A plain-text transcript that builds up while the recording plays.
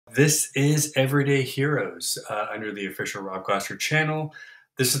This is Everyday Heroes under the official Rob Glasser channel.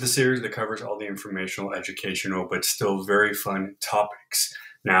 This is the series that covers all the informational, educational, but still very fun topics.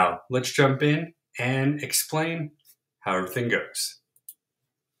 Now, let's jump in and explain how everything goes.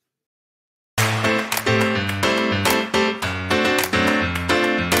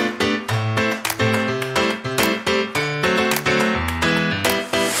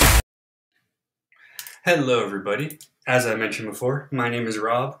 Hello, everybody. As I mentioned before, my name is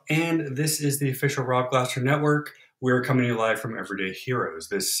Rob, and this is the official Rob Glasser Network. We're coming to you live from Everyday Heroes.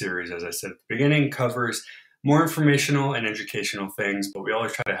 This series, as I said at the beginning, covers more informational and educational things, but we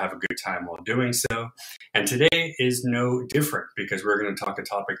always try to have a good time while doing so. And today is no different because we're going to talk a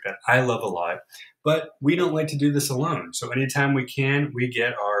topic that I love a lot, but we don't like to do this alone. So anytime we can, we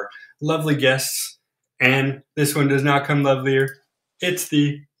get our lovely guests, and this one does not come lovelier. It's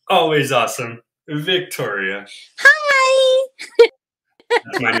the always awesome Victoria. Hi!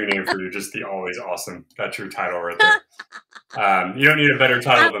 That's my new name for you, just the always awesome. That's your title right there. You don't need a better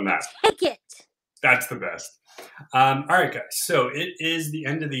title than that. Take it. That's the best. All right, guys. So it is the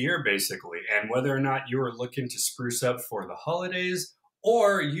end of the year, basically. And whether or not you are looking to spruce up for the holidays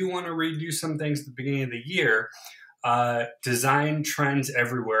or you want to redo some things at the beginning of the year, design trends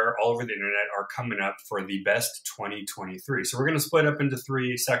everywhere, all over the internet, are coming up for the best 2023. So we're going to split up into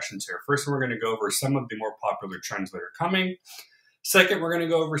three sections here. First, we're going to go over some of the more popular trends that are coming. Second, we're going to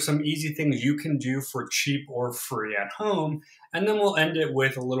go over some easy things you can do for cheap or free at home. And then we'll end it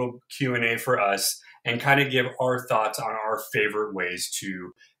with a little Q&A for us and kind of give our thoughts on our favorite ways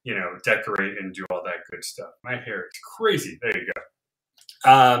to, decorate and do all that good stuff. My hair is crazy. There you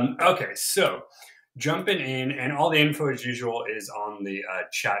go. Okay, so jumping in, and all the info as usual is on the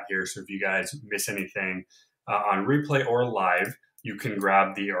chat here. So if you guys miss anything on replay or live, you can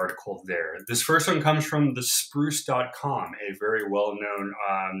grab the article there. This first one comes from thespruce.com, a very well-known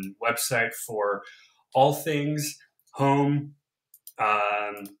website for all things home,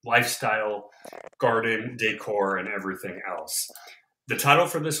 lifestyle, garden, decor, and everything else. The title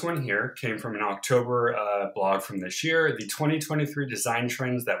for this one here came from an October blog from this year, the 2023 design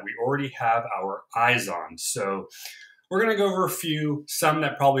trends that we already have our eyes on. So we're going to go over some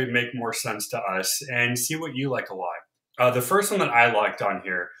that probably make more sense to us, and see what you like a lot. The first one that I liked on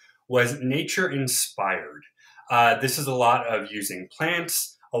here was nature inspired. This is a lot of using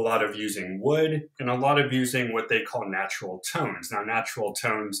plants, a lot of using wood, and a lot of using what they call natural tones. Now, natural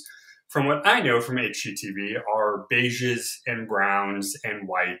tones, from what I know from HGTV, are beiges and browns and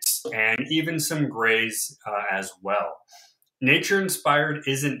whites, and even some grays as well. Nature inspired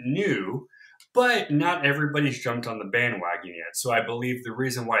isn't new, but not everybody's jumped on the bandwagon yet. So I believe the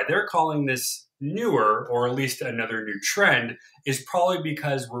reason why they're calling this newer, or at least another new trend, is probably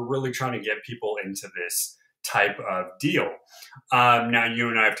because we're really trying to get people into this type of deal. Now, you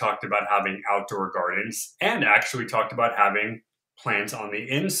and I have talked about having outdoor gardens, and actually talked about having plants on the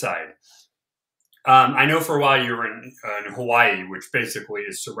inside. I know for a while you were in Hawaii, which basically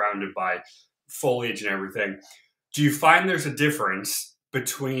is surrounded by foliage and everything. Do you find there's a difference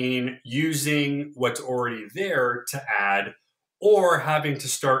between using what's already there to add, or having to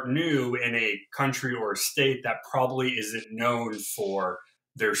start new in a country or a state that probably isn't known for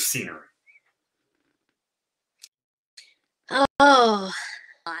their scenery? Oh,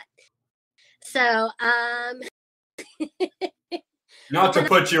 so, Not to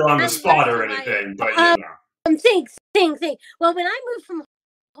put you on the spot or anything, but Think. Well, when I moved from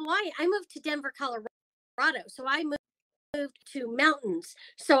Hawaii, I moved to Denver, Colorado. So I moved to mountains.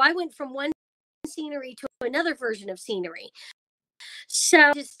 So I went from one scenery to another version of scenery.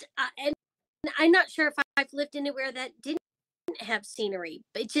 So and I'm not sure if I've lived anywhere that didn't have scenery,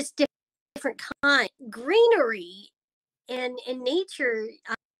 but it's just different kind. Greenery and nature.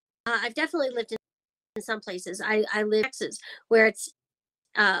 I've definitely lived in some places. I live in Texas, where it's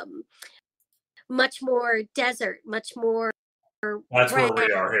much more desert, much more. That's where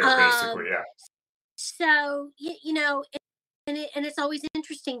we are here, basically, yeah. So and it's always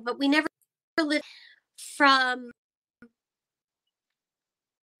interesting, but we never lived from.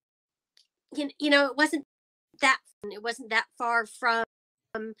 It wasn't that far from,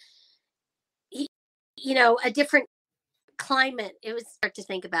 a different climate. It was hard to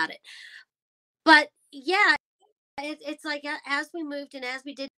think about it, but yeah, it's like as we moved and as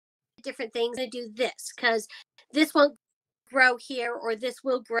we did different things, I do this because this won't grow here, or this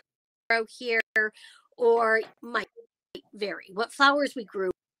will grow here, or might vary. What flowers we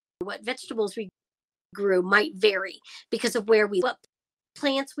grew, what vegetables we grew might vary because of what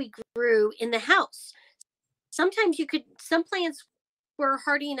plants we grew in the house. Sometimes some plants were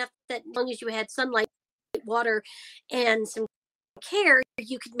hardy enough that as long as you had sunlight, water, and some care,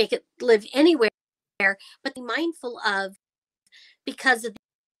 you could make it live anywhere, but be mindful of, because of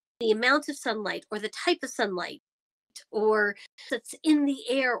the amount of sunlight or the type of sunlight or that's in the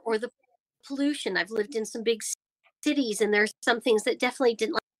air or the pollution. I've lived in some big cities and there's some things that definitely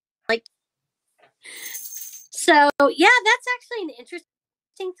didn't like. So yeah, that's actually an interesting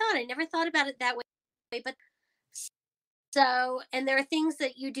thought. I never thought about it that way, but so, and there are things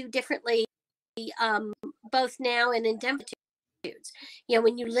that you do differently, both now and in Denver. You know,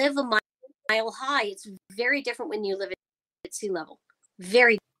 when you live a mile high, it's very different when you live at sea level.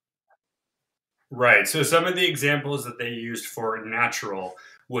 Very. Right. So some of the examples that they used for natural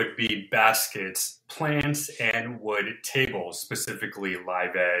would be baskets, plants, and wood tables, specifically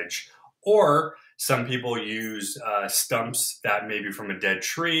live edge. Or some people use stumps that may be from a dead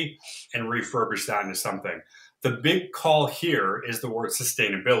tree and refurbish that into something. The big call here is the word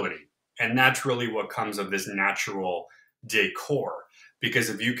sustainability. And that's really what comes of this natural decor. Because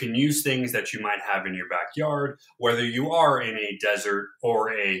if you can use things that you might have in your backyard, whether you are in a desert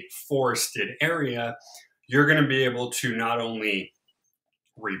or a forested area, you're going to be able to not only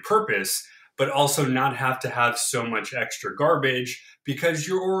repurpose, but also not have to have so much extra garbage because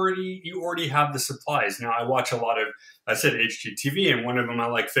you already have the supplies. Now, I watch a lot of, I said HGTV, and one of them I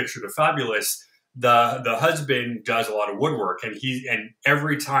like, Fixture to Fabulous. The husband does a lot of woodwork, and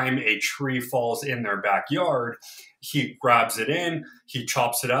every time a tree falls in their backyard, he grabs it in, he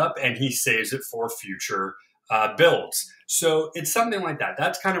chops it up, and he saves it for future builds. So it's something like that.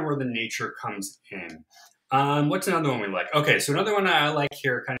 That's kind of where the nature comes in. What's another one we like? Okay, so another one I like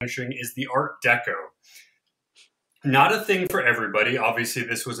here, kind of interesting, is the Art Deco. Not a thing for everybody. Obviously,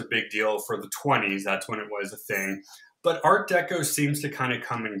 this was a big deal for the 20s. That's when it was a thing. But Art Deco seems to kind of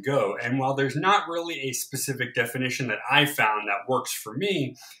come and go. And while there's not really a specific definition that I found that works for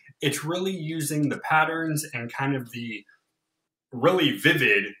me, it's really using the patterns and kind of the really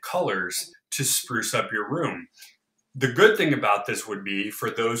vivid colors to spruce up your room. The good thing about this would be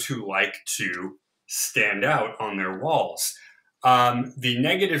for those who like to stand out on their walls. The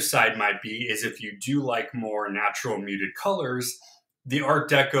negative side might be is if you do like more natural muted colors, the Art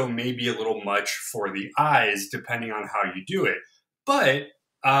Deco may be a little much for the eyes depending on how you do it. But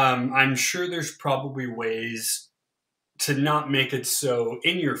I'm sure there's probably ways to not make it so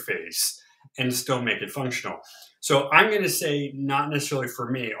in your face and still make it functional. So I'm going to say not necessarily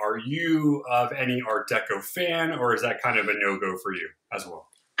for me. Are you of any Art Deco fan, or is that kind of a no-go for you as well?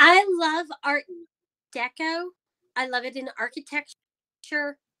 I love Art Deco. I love it in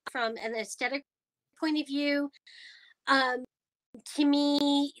architecture from an aesthetic point of view. To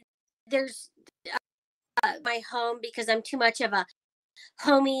me, there's my home, because I'm too much of a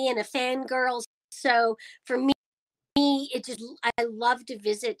homie and a fangirl. So for me, I love to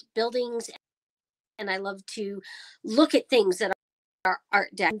visit buildings and I love to look at things that are Art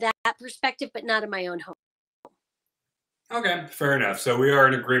Deco, that perspective, but not in my own home. Okay, fair enough. So we are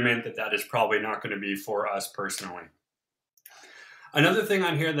in agreement that that is probably not going to be for us personally. Another thing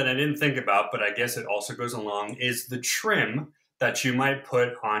on here that I didn't think about, but I guess it also goes along, is the trim that you might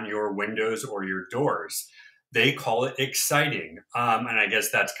put on your windows or your doors. They call it exciting. And I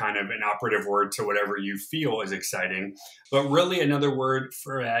guess that's kind of an operative word to whatever you feel is exciting, but really another word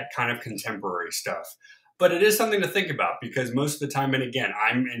for that kind of contemporary stuff. But it is something to think about because most of the time, and again,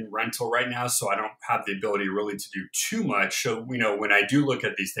 I'm in rental right now, so I don't have the ability really to do too much. So, when I do look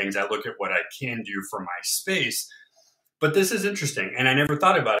at these things, I look at what I can do for my space. But this is interesting, and I never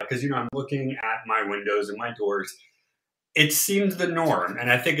thought about it because, I'm looking at my windows and my doors. It seems the norm, and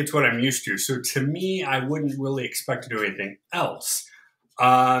I think it's what I'm used to. So to me, I wouldn't really expect to do anything else.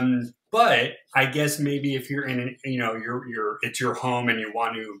 But I guess maybe if you're in, it's your home and you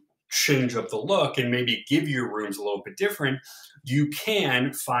want to change up the look and maybe give your rooms a little bit different, you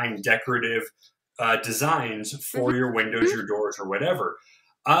can find decorative designs for your windows, your doors, or whatever.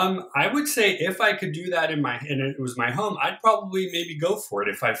 I would say if I could do that and it was my home, I'd probably maybe go for it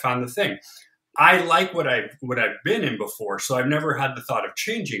if I found the thing. I like what I've been in before, so I've never had the thought of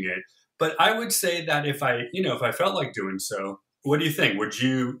changing it. But I would say that if I felt like doing so, what do you think? Would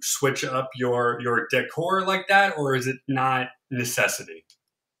you switch up your decor like that, or is it not necessity?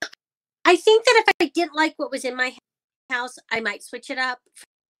 I think that if I didn't like what was in my house, I might switch it up.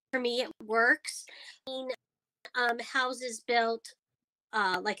 For me, it works. Houses built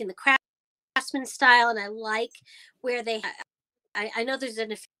like in the craftsman style, and I like where they. I know there's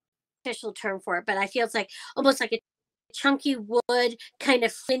an official term for it, but I feel it's like almost like a chunky wood kind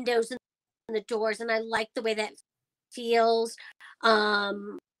of windows and the doors, and I like the way that feels.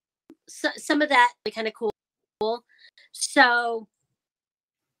 Some of that kind of cool. So,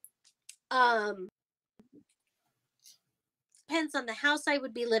 depends on the house I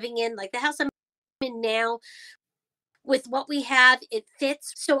would be living in. Like the house I'm in now, with what we have, it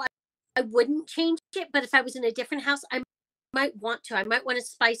fits. So I wouldn't change it. But if I was in a different house, I might want to. I might want to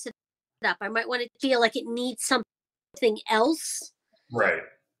spice it up. I might want to feel like it needs something else. Right.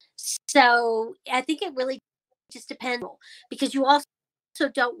 So I think it really just depends, because you also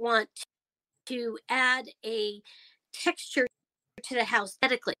don't want to add a texture to the house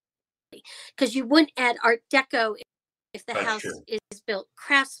aesthetically, because you wouldn't add Art Deco if the That's house true. is built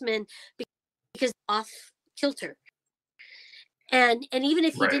craftsman, because off kilter. And even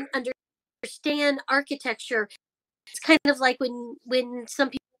if you Right. didn't understand architecture, it's kind of like when some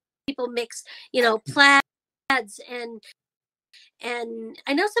people mix, plaids, and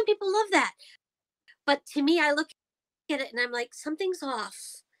I know some people love that, but to me, I look at it and I'm like, something's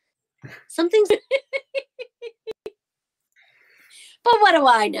off. Something's. But what do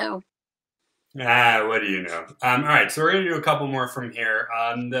I know? What do you know? All right, so we're going to do a couple more from here.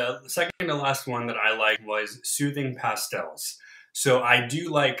 The second to last one that I liked was soothing pastels. So I do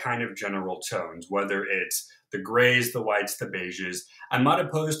like kind of general tones, whether it's the grays, the whites, the beiges. I'm not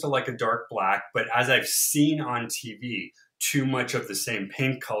opposed to like a dark black, but as I've seen on TV, too much of the same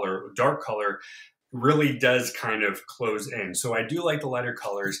paint color, dark color, really does kind of close in. So I do like the lighter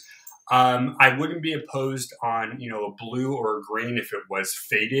colors. I wouldn't be opposed on, a blue or a green if it was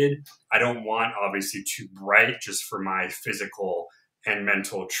faded. I don't want obviously too bright just for my physical and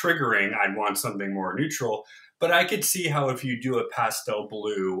mental triggering. I'd want something more neutral. But I could see how if you do a pastel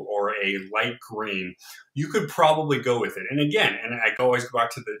blue or a light green, you could probably go with it. And again, and I always go back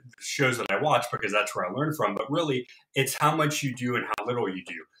to the shows that I watch because that's where I learn from. But really, it's how much you do and how little you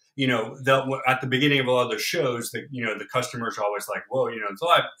do. At the beginning of a lot of the shows, the customers are always like, "Whoa, it's a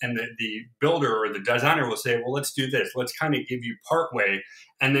lot," and the builder or the designer will say, "Well, let's do this. Let's kind of give you part way,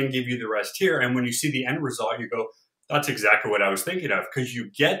 and then give you the rest here." And when you see the end result, you go, "That's exactly what I was thinking of," because you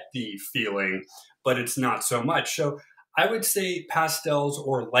get the feeling, but it's not so much. So I would say pastels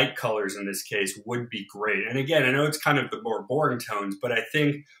or light colors in this case would be great. And again, I know it's kind of the more boring tones, but I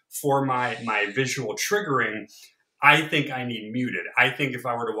think for my visual triggering, I think I need muted. I think if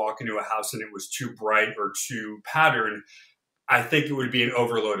I were to walk into a house and it was too bright or too patterned, I think it would be an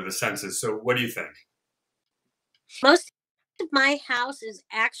overload of the senses. So what do you think? Most of my house is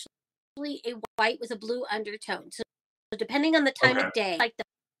actually a white with a blue undertone. So depending on the time Okay. of day, like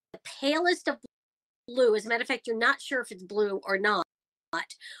the palest of blue. As a matter of fact, you're not sure if it's blue or not,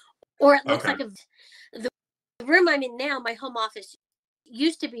 or it looks Okay. like the room I'm in now. My home office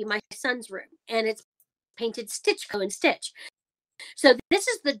used to be my son's room, and it's painted stitch and stitch. So this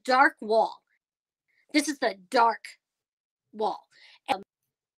is the dark wall. This is the dark wall. And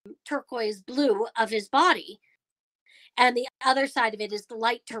turquoise blue of his body. And the other side of it is the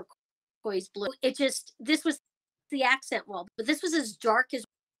light turquoise blue. This was the accent wall, but this was as dark as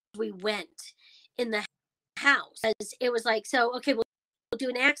we went in the house. As it was like, so, okay, we'll do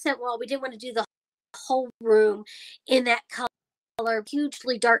an accent wall. We didn't want to do the whole room in that color,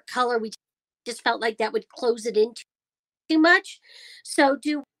 hugely dark color. We just felt like that would close it in too much. So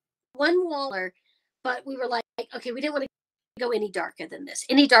do one waller, but we were like, okay, we didn't want to go any darker than this.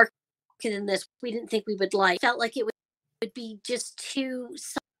 Any darker than this, we didn't think we would like. Felt like it would be just too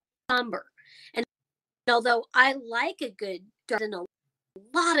somber. And although I like a good dark in a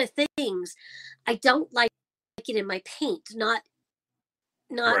lot of things, I don't like it in my paint. Not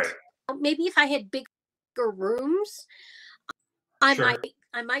Right. maybe if I had bigger rooms, I Sure.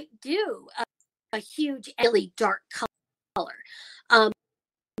 might do a huge, really dark color.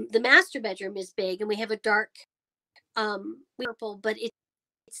 The master bedroom is big, and we have a dark purple, but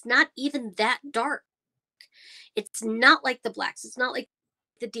it's not even that dark. It's not like the blacks. It's not like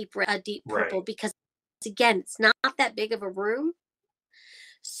the deep purple, Right. because again, it's not that big of a room.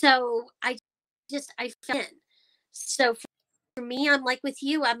 So I fell in. So for me, I'm like with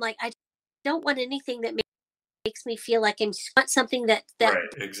you. I'm like, I don't want anything that makes me feel like I want something that Right.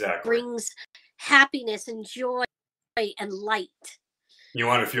 Exactly. brings happiness and joy and light. You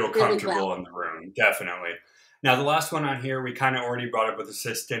want to feel Really comfortable well. in the room, definitely. Now, the last one on here, we kind of already brought up with the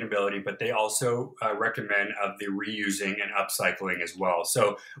sustainability, but they also recommend of the reusing and upcycling as well.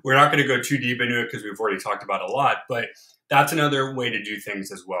 So we're not going to go too deep into it because we've already talked about a lot, but that's another way to do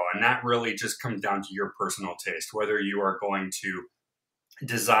things as well. And that really just comes down to your personal taste, whether you are going to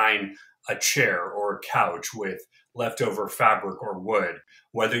design a chair or a couch with leftover fabric or wood,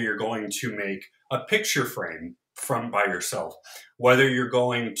 whether you're going to make a picture frame from by yourself, whether you're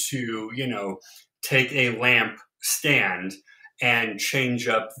going to, take a lamp stand and change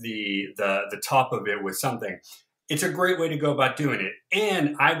up the top of it with something. It's a great way to go about doing it.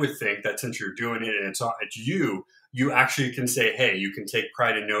 And I would think that since you're doing it and it's you, you actually can say, hey, you can take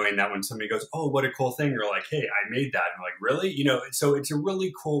pride in knowing that when somebody goes, oh, what a cool thing, you're like, hey, I made that. And I'm like, really? So it's a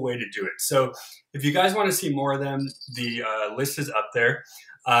really cool way to do it. So if you guys want to see more of them, the list is up there.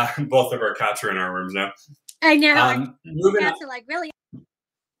 Both of our cats are in our rooms now. I know. Moving Cats are like, really?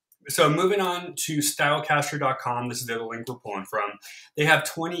 So moving on to stylecaster.com, this is the other link we're pulling from. They have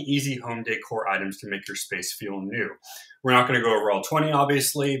 20 easy home decor items to make your space feel new. We're not going to go over all 20,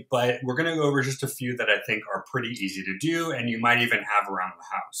 obviously, but we're going to go over just a few that I think are pretty easy to do and you might even have around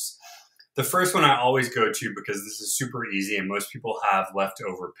the house. The first one I always go to because this is super easy and most people have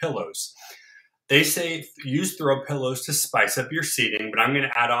leftover pillows. They say use throw pillows to spice up your seating, but I'm going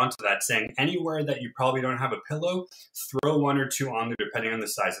to add on to that saying anywhere that you probably don't have a pillow, throw one or two on there depending on the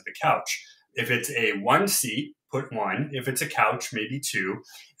size of the couch. If it's a one seat, put one. If it's a couch, maybe two.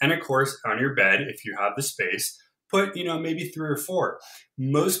 And of course, on your bed, if you have the space, put, maybe 3 or 4.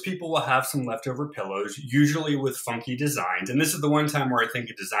 Most people will have some leftover pillows, usually with funky designs. And this is the one time where I think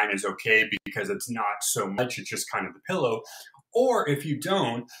a design is okay because it's not so much, it's just kind of the pillow. Or if you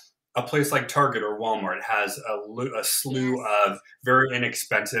don't, a place like Target or Walmart has a slew of very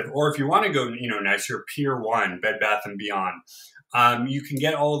inexpensive, or if you want to go, nicer, Pier 1, Bed Bath & Beyond. You can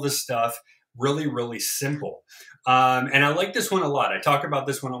get all of this stuff really, really simple. And I like this one a lot. I talk about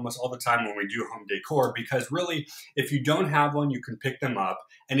this one almost all the time when we do home decor because really, if you don't have one, you can pick them up.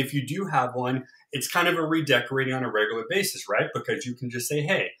 And if you do have one, it's kind of a redecorating on a regular basis, right? Because you can just say,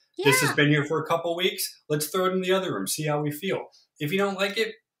 hey, this has been here for a couple weeks. Let's throw it in the other room, see how we feel. If you don't like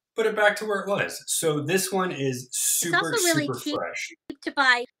it, put it back to where it was. So this one is super, really super cheap fresh to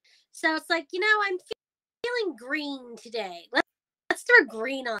buy. So it's like, I'm feeling green today. Let's throw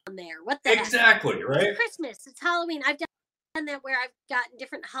green on there. What the exactly, heck? Right? It's Christmas. It's Halloween. I've done that where I've gotten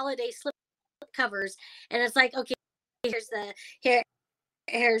different holiday slip covers, and it's like, okay, here's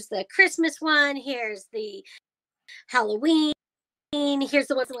the Christmas one. Here's the Halloween. Here's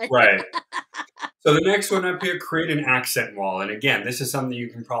the one. Right. So the next one up here, create an accent wall. And again, this is something you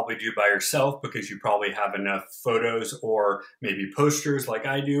can probably do by yourself because you probably have enough photos or maybe posters like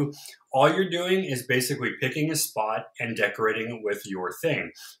I do. All you're doing is basically picking a spot and decorating it with your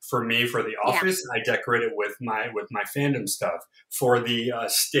thing. For me, for the office, I decorate it with my fandom stuff. For the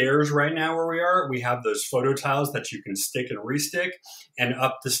stairs right now where we are, we have those photo tiles that you can stick and restick. And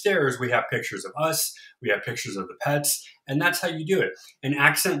up the stairs, we have pictures of us. We have pictures of the pets. And that's how you do it. An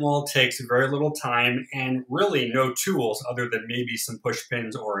accent wall takes very little time and really no tools other than maybe some push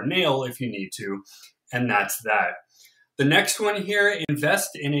pins or a nail if you need to. And that's that. The next one here,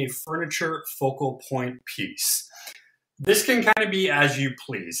 invest in a furniture focal point piece. This can kind of be as you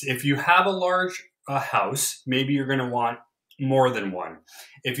please. If you have a large house, maybe you're going to want more than one.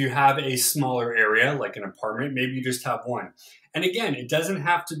 If you have a smaller area, like an apartment, maybe you just have one. And again, it doesn't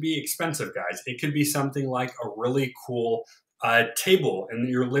have to be expensive, guys. It could be something like a really cool table in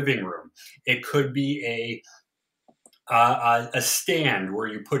your living room. It could be a stand where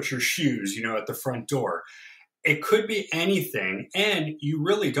you put your shoes, at the front door. It could be anything, and you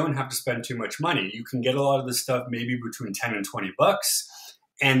really don't have to spend too much money. You can get a lot of this stuff maybe between 10 and 20 bucks,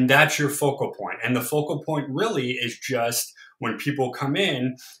 and that's your focal point. And the focal point really is just when people come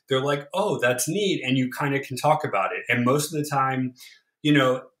in, they're like, oh, that's neat, and you kind of can talk about it. And most of the time,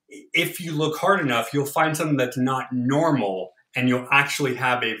 if you look hard enough, you'll find something that's not normal, and you'll actually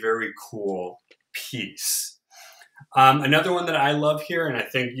have a very cool piece. Another one that I love here, and I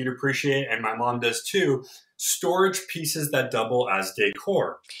think you'd appreciate, and my mom does too, storage pieces that double as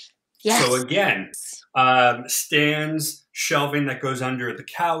decor. Yes. So again, stands, shelving that goes under the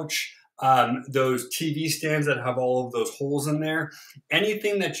couch, those TV stands that have all of those holes in there,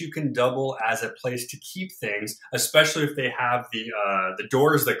 anything that you can double as a place to keep things, especially if they have the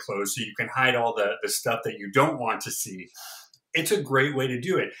doors that close so you can hide all the stuff that you don't want to see. It's a great way to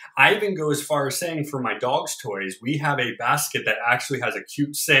do it. I even go as far as saying for my dog's toys, we have a basket that actually has a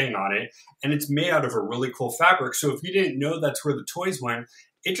cute saying on it, and it's made out of a really cool fabric. So if you didn't know that's where the toys went,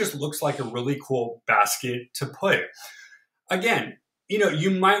 it just looks like a really cool basket to put. Again,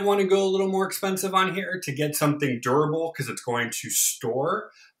 you might want to go a little more expensive on here to get something durable because it's going to store.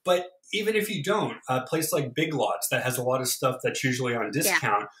 But even if you don't, a place like Big Lots that has a lot of stuff that's usually on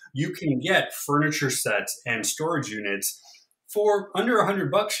discount, you can get furniture sets and storage units for under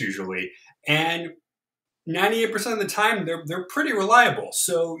 $100 usually, and 98% of the time they're pretty reliable.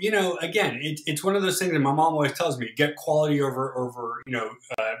 So again, it's one of those things that my mom always tells me: get quality over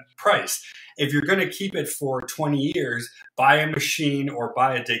price. If you're going to keep it for 20 years, buy a machine or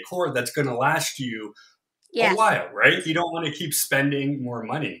buy a decor that's going to last you a while, right? You don't want to keep spending more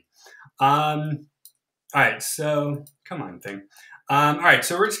money. All right, so come on, thing. All right,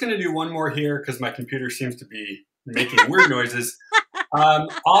 so we're just going to do one more here because my computer seems to be making weird noises,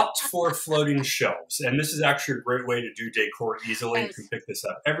 opt for floating shelves. And this is actually a great way to do decor easily. You can pick this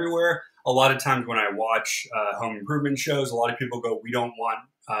up everywhere. A lot of times when I watch home improvement shows, a lot of people go, we don't want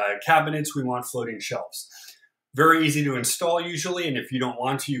cabinets, we want floating shelves. Very easy to install usually, and if you don't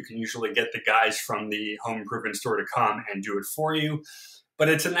want to, you can usually get the guys from the home improvement store to come and do it for you. But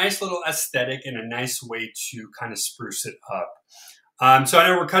it's a nice little aesthetic and a nice way to kind of spruce it up. So I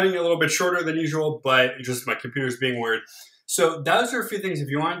know we're cutting a little bit shorter than usual, but just my computer's being weird. So those are a few things if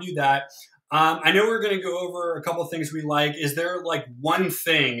you want to do that. I know we're going to go over a couple things we like. Is there like one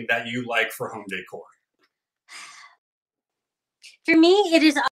thing that you like for home decor? For me, it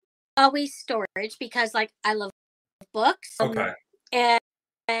is always storage because like I love books. Okay. And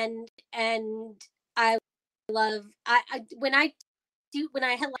I love when I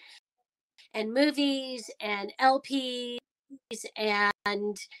have and movies and LPs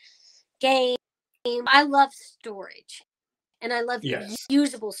and games. I love storage, and I love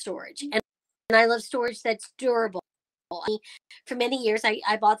usable storage, and I love storage that's durable. For many years,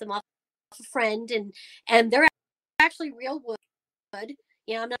 I bought them off a friend, and they're actually real wood.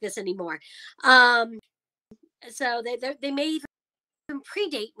 I'm not this anymore. So they may even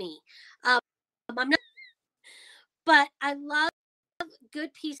predate me. I'm not, but I love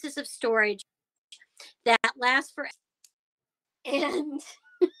good pieces of storage that last forever. And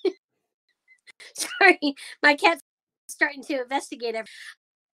sorry, my cat's starting to investigate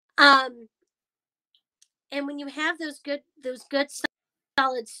everything. And when you have those good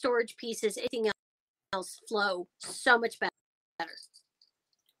solid storage pieces, anything else flow so much better.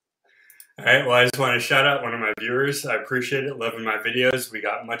 All right. Well, I just want to shout out one of my viewers. I appreciate it. Loving my videos. We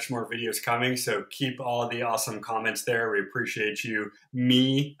got much more videos coming. So keep all the awesome comments there. We appreciate you.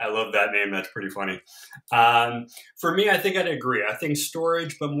 Me. I love that name. That's pretty funny. For me, I think I'd agree. I think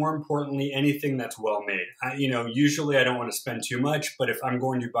storage, but more importantly, anything that's well made. Usually I don't want to spend too much, but if I'm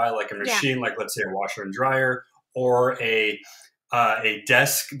going to buy like a machine, like let's say a washer and dryer or a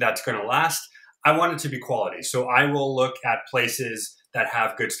desk that's going to last, I want it to be quality. So I will look at places that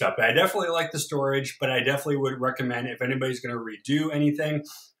have good stuff. But I definitely like the storage, but I definitely would recommend if anybody's going to redo anything,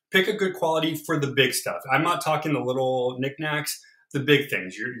 pick a good quality for the big stuff. I'm not talking the little knickknacks, the big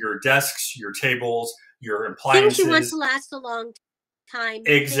things, your desks, your tables, your appliances. Things you want to last a long time.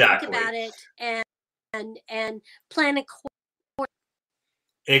 Exactly. Think about it and plan accordingly.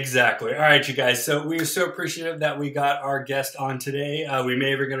 Exactly. All right, you guys. So we're so appreciative that we got our guest on today. We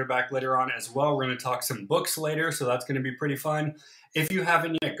may even get her back later on as well. We're going to talk some books later, so that's going to be pretty fun. If you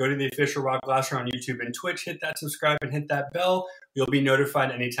haven't yet, go to the official Rob Glasser on YouTube and Twitch. Hit that subscribe and hit that bell. You'll be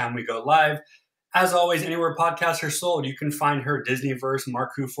notified anytime we go live. As always, anywhere podcasts are sold, you can find her Disneyverse,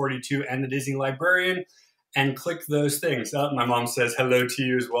 Mark Who 42, and the Disney Librarian, and click those things. Oh, my mom says hello to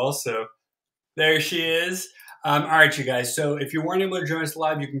you as well, so there she is. All right, you guys. So if you weren't able to join us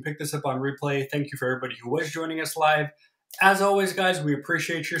live, you can pick this up on replay. Thank you for everybody who was joining us live. As always, guys, we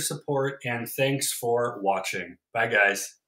appreciate your support, and thanks for watching. Bye, guys.